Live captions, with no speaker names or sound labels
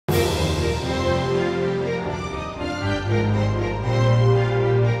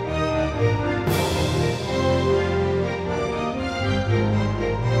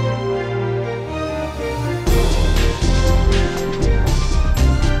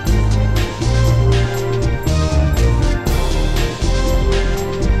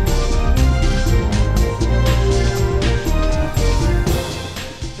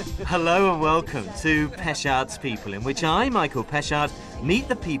welcome to Peschardt's People, in which I, Michael Peschardt, meet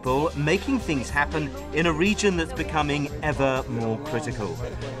the people making things happen in a region that's becoming ever more critical.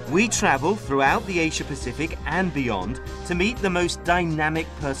 We travel throughout the Asia-Pacific and beyond to meet the most dynamic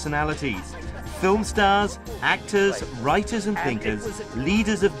personalities. Film stars, actors, writers and thinkers,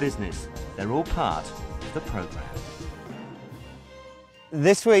 leaders of business. They're all part of the programme.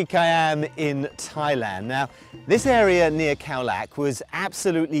 This week I am in Thailand. Now, this area near Khao Lak was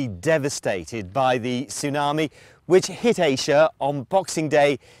absolutely devastated by the tsunami which hit Asia on Boxing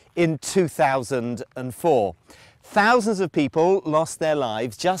Day in 2004. Thousands of people lost their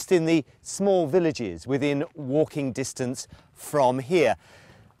lives just in the small villages within walking distance from here.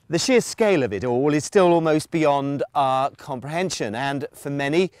 The sheer scale of it all is still almost beyond our comprehension, and for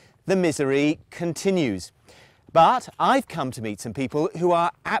many, the misery continues. But I've come to meet some people who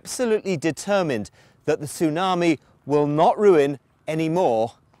are absolutely determined that the tsunami will not ruin any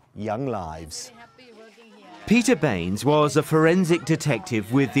more young lives. Peter Baines was a forensic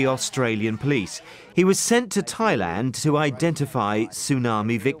detective with the Australian police. He was sent to Thailand to identify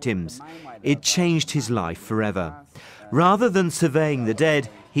tsunami victims. It changed his life forever. Rather than surveying the dead,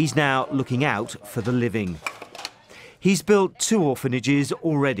 he's now looking out for the living. He's built 2 orphanages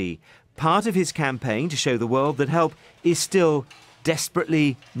already, part of his campaign to show the world that help is still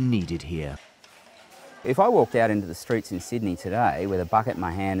desperately needed here. If I walked out into the streets in Sydney today with a bucket in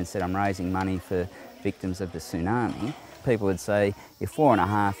my hand and said I'm raising money for victims of the tsunami, people would say you're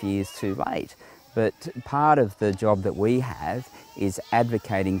 4.5 years too late. But part of the job that we have is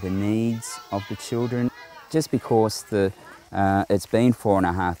advocating the needs of the children. Just because it's been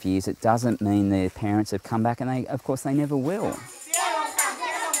 4.5 years, it doesn't mean their parents have come back, and of course they never will.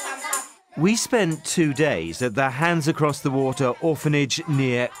 We spent 2 days at the Hands Across the Water orphanage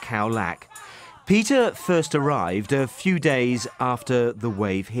near Khao Lak. Peter first arrived a few days after the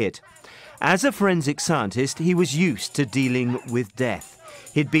wave hit. As a forensic scientist, he was used to dealing with death.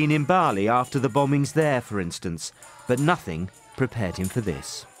 He'd been in Bali after the bombings there, for instance, but nothing prepared him for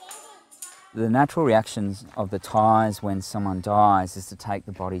this. The natural reactions of the Thais when someone dies is to take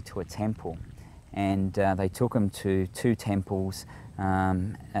the body to a temple. And they took him to 2 temples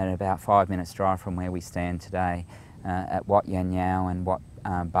at about 5 minutes drive from where we stand today, at Wat Yan Yao and Wat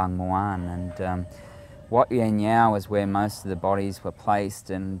Bang Muan. And Wat Yan Yao is where most of the bodies were placed,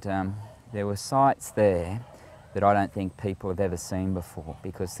 and there were sites there that I don't think people have ever seen before,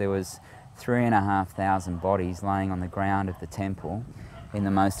 because there was 3,500 bodies laying on the ground of the temple in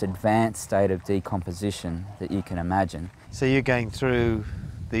the most advanced state of decomposition that you can imagine. So you're going through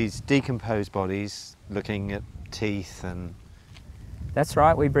these decomposed bodies, looking at teeth and... That's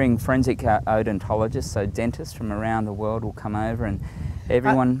right, we bring forensic odontologists, so dentists from around the world will come over, and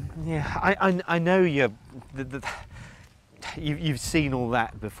everyone... I know you've seen all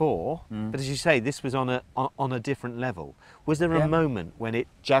that before, but as you say, this was on a different level. Was there a moment when it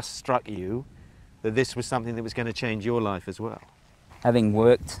just struck you that this was something that was going to change your life as well? Having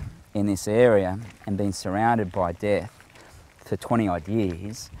worked in this area and been surrounded by death for 20-odd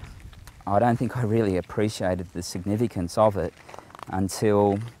years, I don't think I really appreciated the significance of it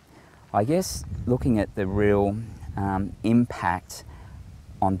until, I guess, looking at the real impact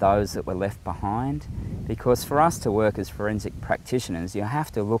on those that were left behind. Because for us to work as forensic practitioners, you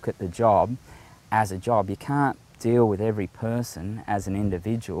have to look at the job as a job. You can't deal with every person as an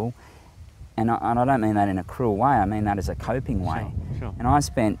individual. And I don't mean that in a cruel way, I mean that as a coping way. Sure. And I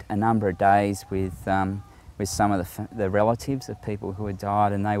spent a number of days with some of the relatives of people who had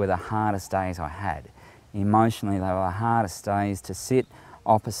died, and they were the hardest days I had. Emotionally, they were the hardest days to sit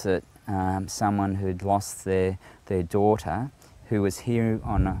opposite someone who'd lost their daughter, who was here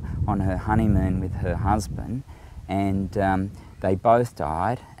on her honeymoon with her husband, and they both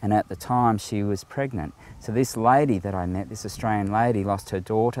died, and at the time she was pregnant. So this lady that I met, this Australian lady, lost her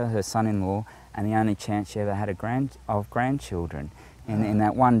daughter, her son-in-law, and the only chance she ever had of grandchildren in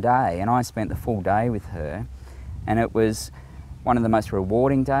that one day. And I spent the full day with her, and it was one of the most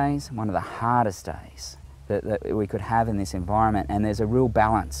rewarding days, one of the hardest days that we could have in this environment. And there's a real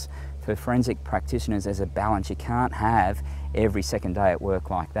balance. For forensic practitioners, there's a balance. You can't have every second day at work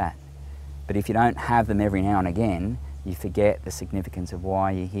like that. But if you don't have them every now and again, you forget the significance of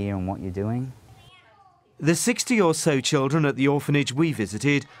why you're here and what you're doing. The 60 or so children at the orphanage we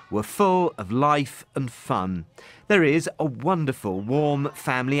visited were full of life and fun. There is a wonderful, warm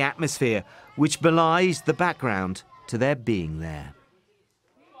family atmosphere which belies the background to their being there.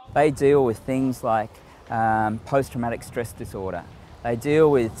 They deal with things like post-traumatic stress disorder. They deal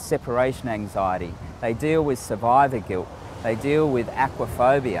with separation anxiety. They deal with survivor guilt. They deal with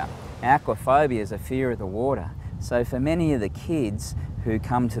aquaphobia. Aquaphobia is a fear of the water. So for many of the kids who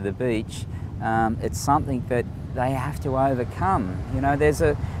come to the beach, it's something that they have to overcome. You know, there's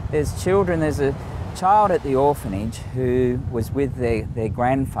a child at the orphanage who was with their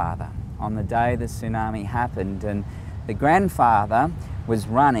grandfather on the day the tsunami happened, and the grandfather was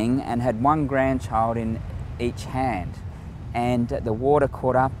running and had one grandchild in each hand, and the water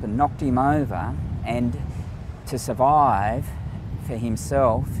caught up and knocked him over, and to survive for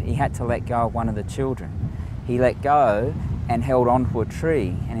himself he had to let go of one of the children. He let go and held onto a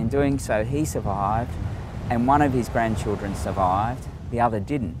tree, and in doing so he survived, and one of his grandchildren survived, the other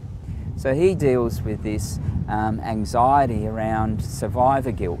didn't. So he deals with this anxiety around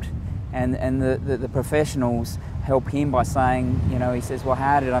survivor guilt, and the professionals help him by saying, you know, he says, well,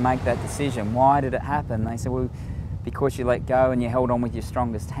 how did I make that decision? Why did it happen? They say, well, because you let go and you held on with your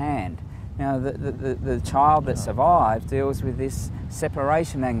strongest hand. Now, the child that survived deals with this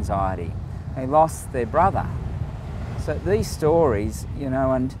separation anxiety. They lost their brother. So these stories, you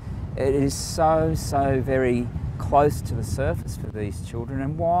know, and it is so very close to the surface for these children.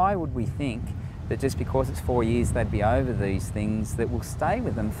 And why would we think that just because it's 4 years they'd be over these things that will stay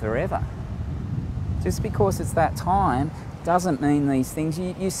with them forever? Just because it's that time doesn't mean these things.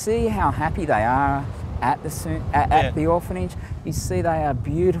 You see how happy they are at the orphanage. You see they are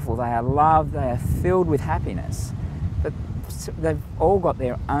beautiful, they are loved, they are filled with happiness. But they've all got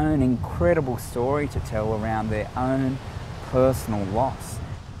their own incredible story to tell around their own personal loss.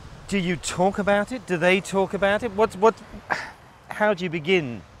 Do you talk about it? Do they talk about it? How do you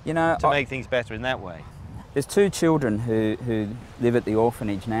begin, you know, to make things better in that way? There's two children who live at the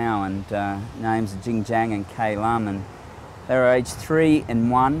orphanage now, and names are Jing Jang and Kay Lum, and they were aged 3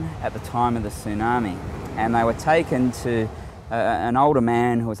 and 1 at the time of the tsunami, and they were taken to an older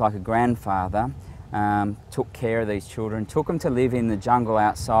man who was like a grandfather, took care of these children, took them to live in the jungle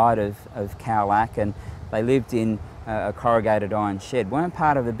outside of Khao Lak, and they lived in a corrugated iron shed. Weren't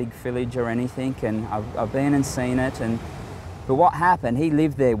part of a big village or anything, and I've been and seen it. But what happened, he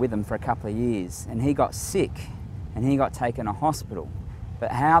lived there with them for a couple of years, and he got sick and he got taken to hospital.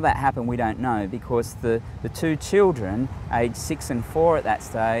 But how that happened we don't know, because the two children, aged 6 and 4 at that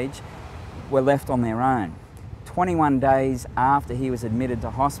stage, were left on their own. 21 days after he was admitted to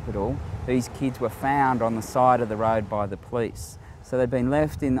hospital, these kids were found on the side of the road by the police. So they'd been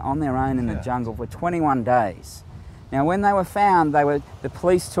left on their own in the jungle for 21 days. Now when they were found, the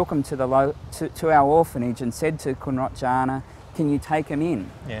police took them to our orphanage and said to Kunrot Jana, can you take them in?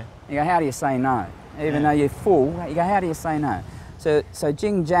 Yeah. You go, how do you say no? Even though you're full, you go, how do you say no? So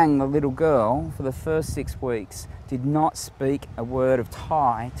Jing Jang, the little girl, for the first 6 weeks, did not speak a word of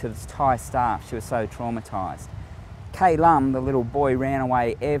Thai to the Thai staff. She was so traumatised. Kay Lum, the little boy, ran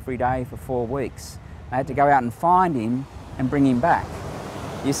away every day for 4 weeks. They had to go out and find him and bring him back.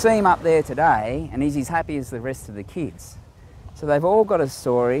 You see him up there today, and he's as happy as the rest of the kids. So they've all got a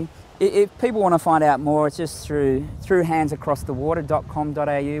story. If people want to find out more, it's just through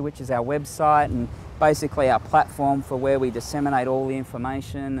handsacrossthewater.com.au, which is our website and basically our platform for where we disseminate all the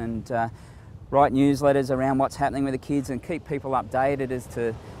information and write newsletters around what's happening with the kids and keep people updated as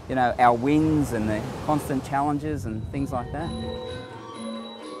to, you know, our wins and the constant challenges and things like that.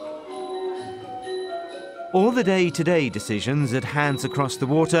 All the day-to-day decisions at Hands Across the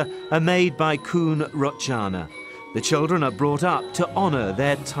Water are made by Kun Rotjana. The children are brought up to honour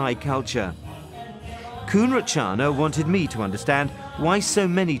their Thai culture. Kun Rotjana wanted me to understand why so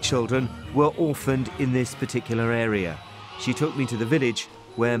many children were orphaned in this particular area. She took me to the village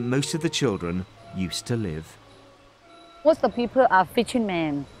where most of the children used to live. Most of the people are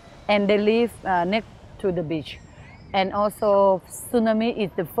fishermen and they live next to the beach. And also tsunami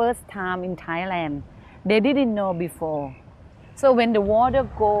is the first time in Thailand. They didn't know before. So when the water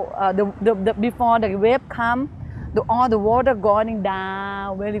go, before the wave come, all the water going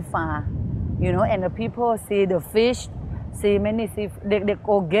down very far, you know, and the people see the fish, see many fish, they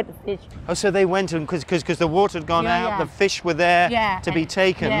go get fish. Oh, so they went and, because the water had gone out, the fish were there to be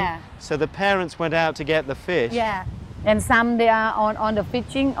taken, so the parents went out to get the fish. Yeah, and some they are on the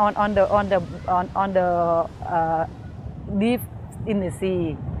fishing, on the live in the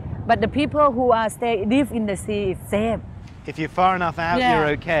sea. But the people who are live in the sea is safe. If you're far enough out, you're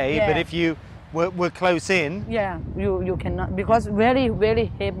okay. But if you were close in, you cannot, because very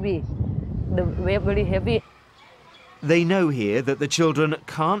heavy. The wave very heavy. They know here that the children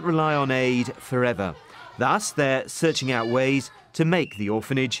can't rely on aid forever. Thus, they're searching out ways to make the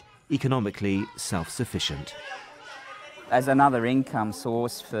orphanage economically self-sufficient. As another income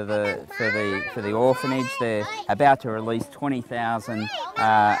source for the orphanage, they're about to release 20,000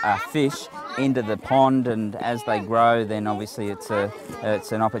 fish into the pond, and as they grow, then obviously it's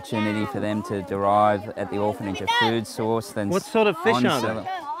an opportunity for them to derive at the orphanage a food source. Then what sort of fish are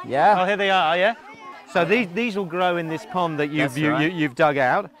they? Yeah. Oh, here they are, yeah? So these will grow in this pond that you've dug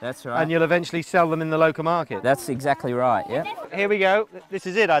out. That's right. And you'll eventually sell them in the local market. That's exactly right, yeah. Here we go. This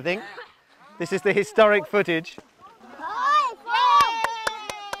is it, I think. This is the historic footage.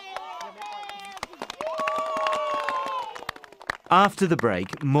 After the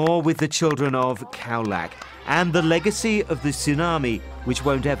break, more with the children of Khao and the legacy of the tsunami, which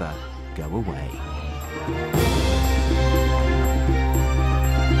won't ever go away.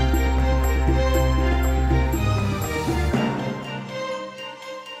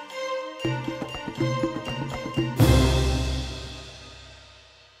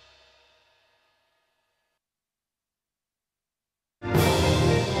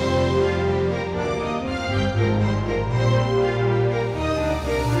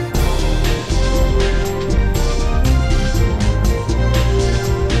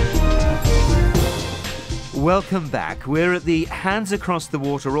 Welcome back. We're at the Hands Across the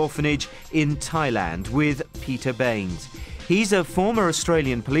Water orphanage in Thailand with Peter Baines. He's a former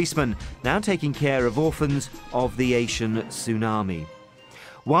Australian policeman, now taking care of orphans of the Asian tsunami.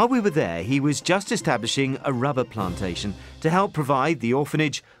 While we were there, he was just establishing a rubber plantation to help provide the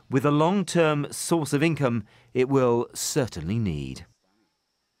orphanage with a long-term source of income it will certainly need.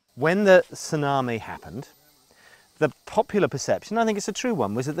 When the tsunami happened, the popular perception, I think it's a true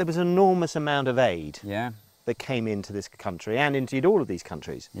one, was that there was an enormous amount of aid that came into this country, and indeed all of these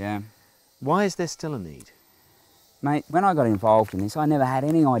countries. Yeah. Why is there still a need? Mate, when I got involved in this, I never had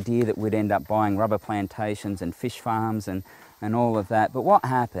any idea that we'd end up buying rubber plantations and fish farms and all of that. But what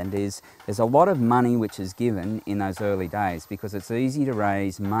happened is there's a lot of money which is given in those early days because it's easy to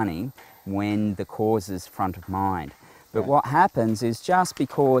raise money when the cause is front of mind. But what happens is just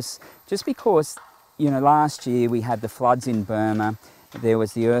because, you know, last year we had the floods in Burma, there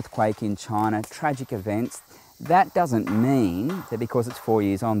was the earthquake in China, tragic events. That doesn't mean that because it's 4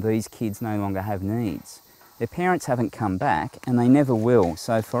 years on, these kids no longer have needs. Their parents haven't come back and they never will.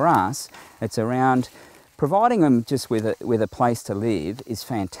 So for us, it's around providing them just with a place to live is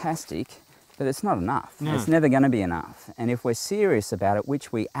fantastic, but it's not enough. No. It's never going to be enough. And if we're serious about it,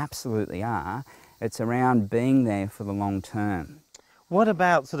 which we absolutely are, it's around being there for the long term. What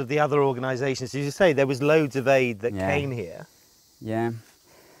about sort of the other organisations? As you say, there was loads of aid that came here. Yeah.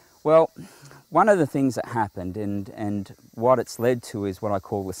 Well, one of the things that happened and what it's led to is what I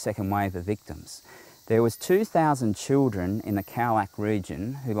call the second wave of victims. There was 2,000 children in the Khao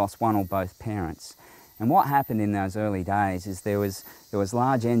region who lost one or both parents. And what happened in those early days is there was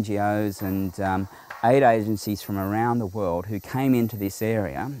large NGOs and aid agencies from around the world who came into this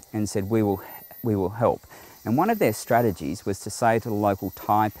area and said, we will help. And one of their strategies was to say to the local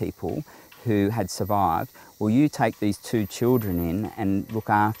Thai people who had survived, will you take these 2 children in and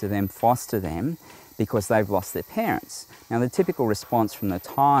look after them, foster them, because they've lost their parents. Now the typical response from the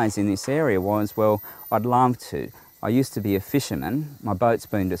Thais in this area was, well, I'd love to. I used to be a fisherman, my boat's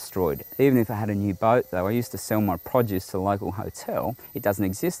been destroyed. Even if I had a new boat though, I used to sell my produce to the local hotel, it doesn't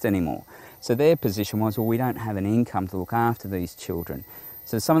exist anymore. So their position was, well, we don't have an income to look after these children.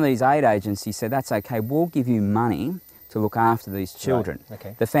 So some of these aid agencies said, that's okay, we'll give you money to look after these children. Right.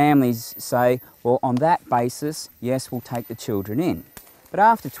 Okay. The families say, well, on that basis, yes, we'll take the children in. But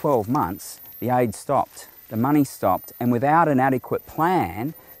after 12 months, the aid stopped, the money stopped, and without an adequate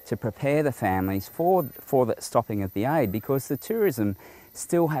plan to prepare the families for the stopping of the aid, because the tourism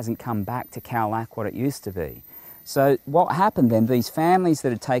still hasn't come back to Khao Lak what it used to be. So what happened then, these families that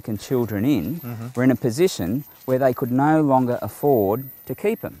had taken children in were in a position where they could no longer afford to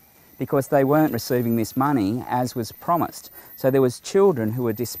keep them because they weren't receiving this money as was promised. So there was children who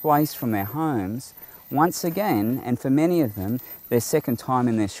were displaced from their homes once again, and for many of them, their second time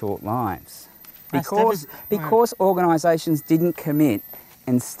in their short lives. Because organisations didn't commit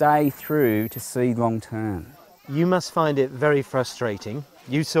and stay through to see long term. You must find it very frustrating.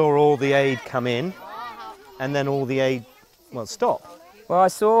 You saw all the aid come in and then all the aid, well, stop. Well, I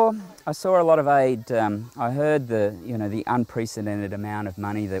saw a lot of aid. I heard the unprecedented amount of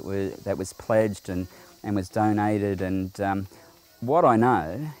money that was pledged and was donated. And what I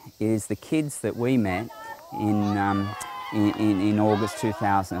know is the kids that we met in August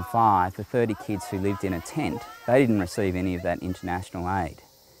 2005, the 30 kids who lived in a tent, they didn't receive any of that international aid.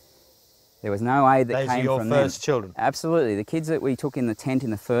 There was no aid that came from them. Those are your first children? Absolutely. The kids that we took in the tent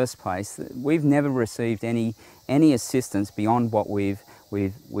in the first place, we've never received any assistance beyond what we've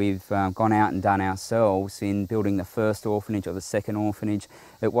gone out and done ourselves in building the first orphanage or the second orphanage.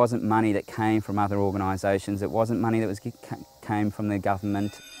 It wasn't money that came from other organisations. It wasn't money that came from the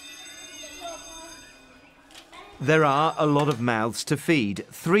government. There are a lot of mouths to feed,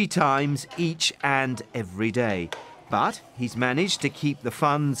 3 times each and every day. But he's managed to keep the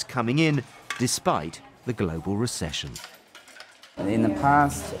funds coming in despite the global recession. In the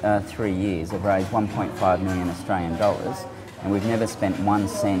past 3 years, I've raised 1.5 million Australian dollars, and we've never spent 1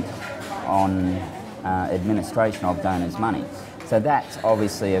 cent on administration of donors' money. So that's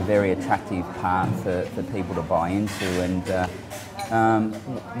obviously a very attractive part for people to buy into. And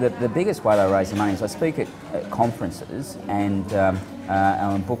the biggest way I raise the money is I speak at conferences, and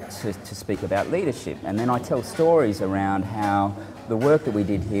I'm booked to speak about leadership. And then I tell stories around how the work that we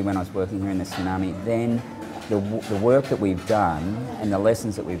did here when I was working here in the tsunami, then the work that we've done and the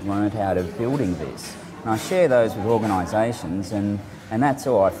lessons that we've learned out of building this. And I share those with organisations, and that's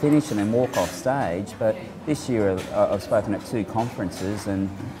all. I finish and then walk off stage. But this year I've spoken at 2 conferences, and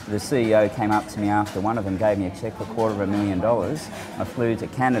the CEO came up to me after one of them, gave me a cheque for $250,000. I flew to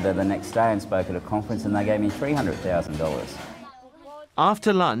Canada the next day and spoke at a conference, and they gave me $300,000.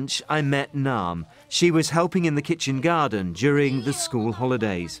 After lunch, I met Nam. She was helping in the kitchen garden during the school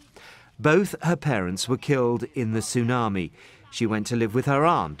holidays. Both her parents were killed in the tsunami. She went to live with her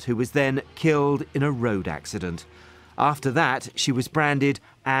aunt, who was then killed in a road accident. After that, she was branded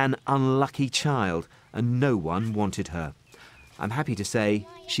an unlucky child, and no one wanted her. I'm happy to say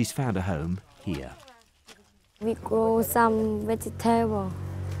she's found a home here. We grow some vegetables.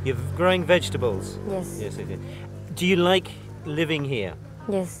 You're growing vegetables? Yes. Yes, I do. Do you like living here?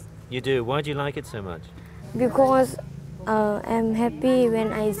 Yes. You do? Why do you like it so much? Because I'm happy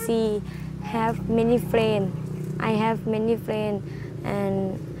when I have many friends. I have many friends,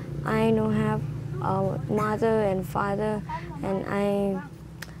 and I know have a mother and father, and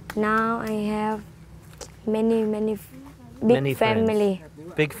now I have many big family.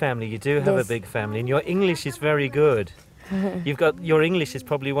 Big family. You do have a big family, and your English is very good. Your English is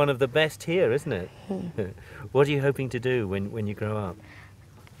probably one of the best here, isn't it? What are you hoping to do when you grow up?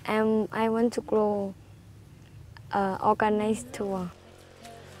 I want to grow organized tour.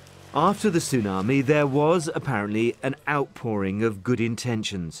 After the tsunami, there was apparently an outpouring of good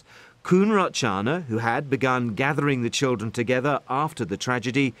intentions. Kun Ratchana, who had begun gathering the children together after the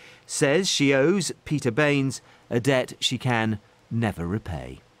tragedy, says she owes Peter Baines a debt she can never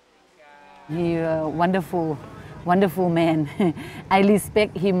repay. He's a wonderful man. I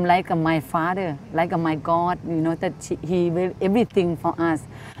respect him like my father, like my God, you know, that he will everything for us.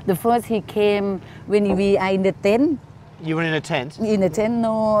 The first he came when we are in the tent. You were in a tent? In a tent,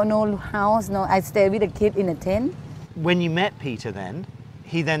 no house, no. I stay with a kid in a tent. When you met Peter then,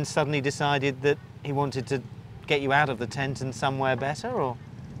 he then suddenly decided that he wanted to get you out of the tent and somewhere better, or?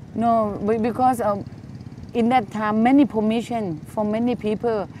 No, because in that time, many permission from many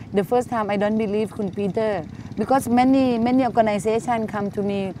people. The first time I don't believe Kun Peter, because many organizations come to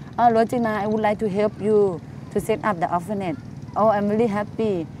me, oh, Rojana, I would like to help you to set up the orphanage. Oh, I'm really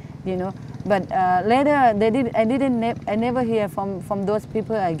happy, you know. But later, I never hear from those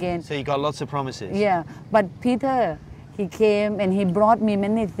people again. So you got lots of promises? Yeah, but Peter, he came and he brought me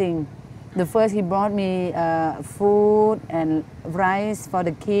many things. The first, he brought me food and rice for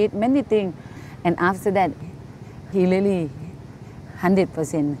the kid, many things. And after that, he really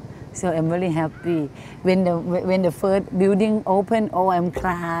 100%. So I'm really happy. When the first building opened, oh, I'm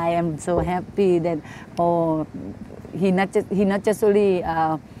crying. I'm so happy that, oh, he not just only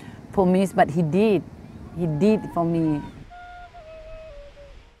promised, but he did. He did for me.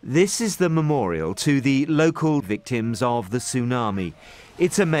 This is the memorial to the local victims of the tsunami.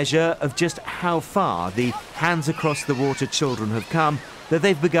 It's a measure of just how far the hands across the water children have come, that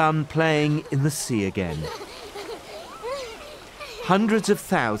they've begun playing in the sea again. Hundreds of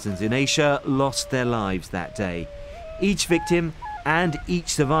thousands in Asia lost their lives that day. Each victim and each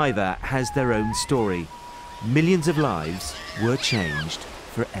survivor has their own story. Millions of lives were changed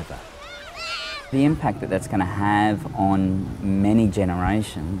forever. The impact that that's going to have on many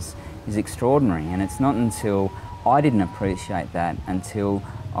generations is extraordinary, and it's not until I didn't appreciate that until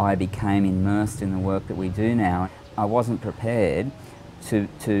I became immersed in the work that we do now. I wasn't prepared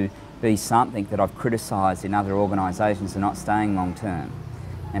to be something that I've criticised in other organisations for not staying long term.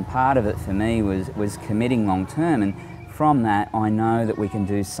 And part of it for me was committing long term, and from that I know that we can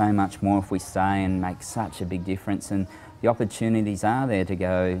do so much more if we stay and make such a big difference. And the opportunities are there to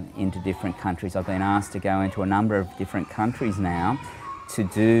go into different countries. I've been asked to go into a number of different countries now to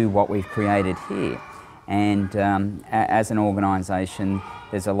do what we've created here. And as an organisation,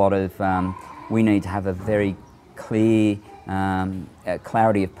 there's a lot of, we need to have a very clear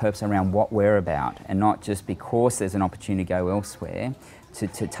clarity of purpose around what we're about, and not just because there's an opportunity to go elsewhere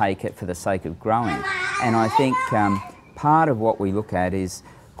to take it for the sake of growing. And I think part of what we look at is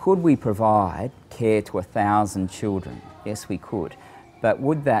Could we provide care to 1,000 children? Yes, we could. But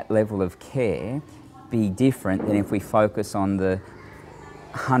would that level of care be different than if we focus on the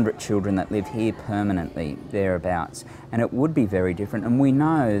 100 children that live here permanently, thereabouts? And it would be very different. And we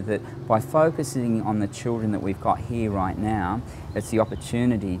know that by focusing on the children that we've got here right now, it's the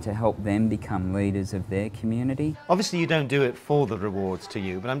opportunity to help them become leaders of their community. Obviously you don't do it for the rewards to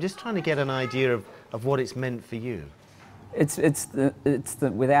you, but I'm just trying to get an idea of what it's meant for you. It's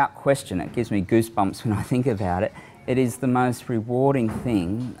the without question, it gives me goosebumps when I think about it. It is the most rewarding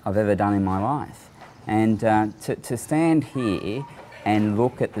thing I've ever done in my life. And to stand here and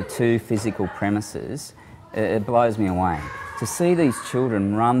look at the two physical premises, it blows me away. To see these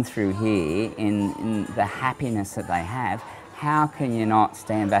children run through here in the happiness that they have, how can you not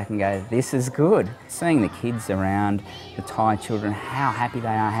stand back and go, this is good? Seeing the kids around, the Thai children, how happy they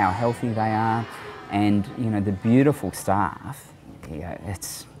are, how healthy they are, and you know, the beautiful staff,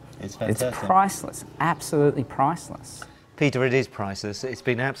 it's priceless, absolutely priceless. Peter, it is priceless. It's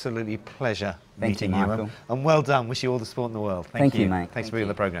been absolutely a pleasure meeting you, Michael. And well done. Wish you all the support in the world. Thank you, mate. Thanks for being on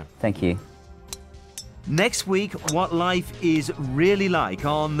the programme. Thank you. Next week, what life is really like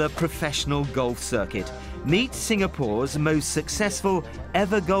on the professional golf circuit. Meet Singapore's most successful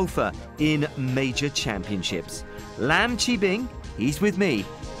ever golfer in major championships. Lam Chi Bing, he's with me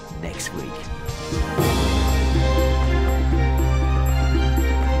next week.